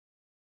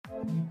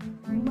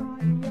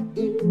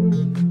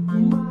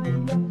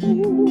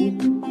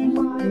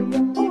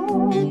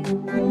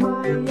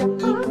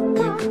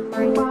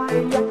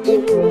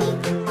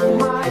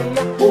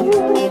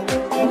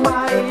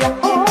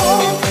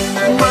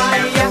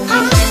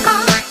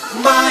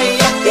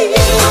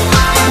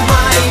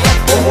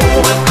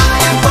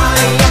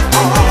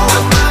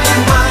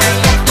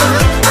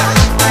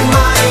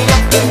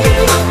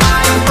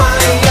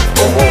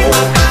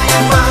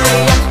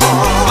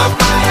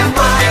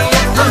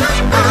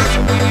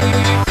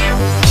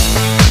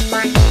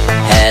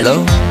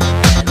Hello,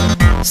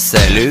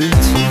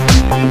 salute,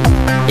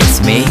 it's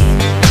me,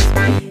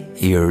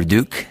 your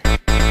Duke,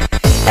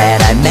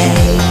 and I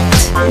made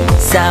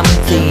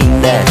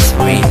something that's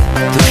free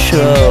to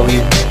show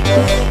you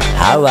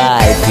how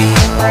I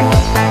feel.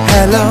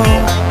 Hello,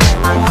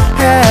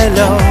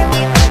 hello,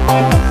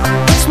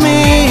 it's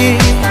me,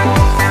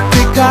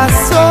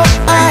 Picasso.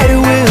 I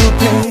will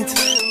paint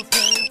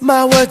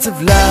my words of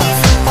love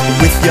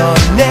with your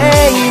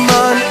name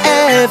on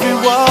every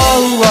wall.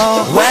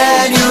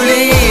 When you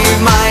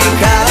leave, my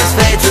colors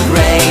fade to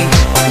gray.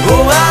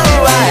 Away,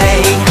 away.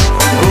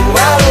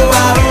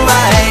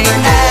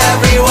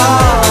 Every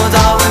word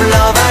of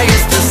love I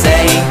used to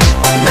say,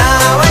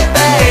 now I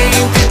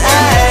paint it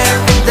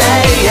every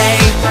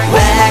day.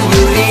 When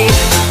you leave,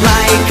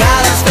 my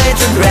colors fade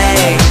to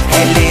gray.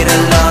 A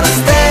little on a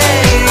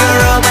stay,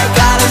 all my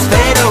colors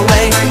fade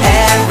away.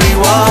 Every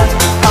word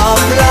of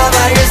love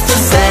I used to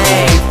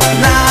say,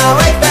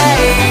 now I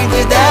paint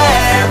it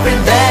every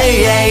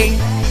day.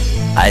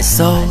 I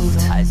sold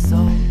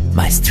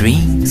my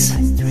strings,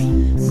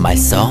 my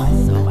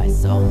song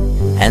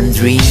and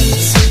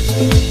dreams,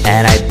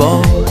 and I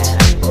bought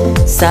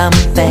some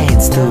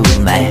paints to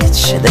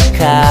match the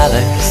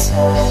colors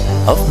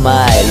of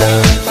my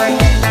love.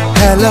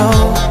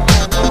 Hello,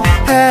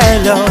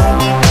 hello,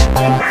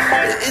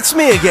 it's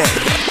me again,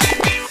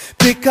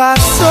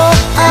 Picasso.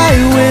 I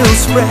will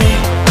spray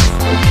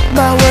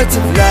my words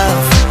of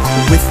love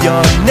with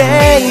your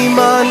name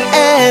on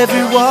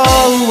every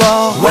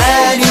wall.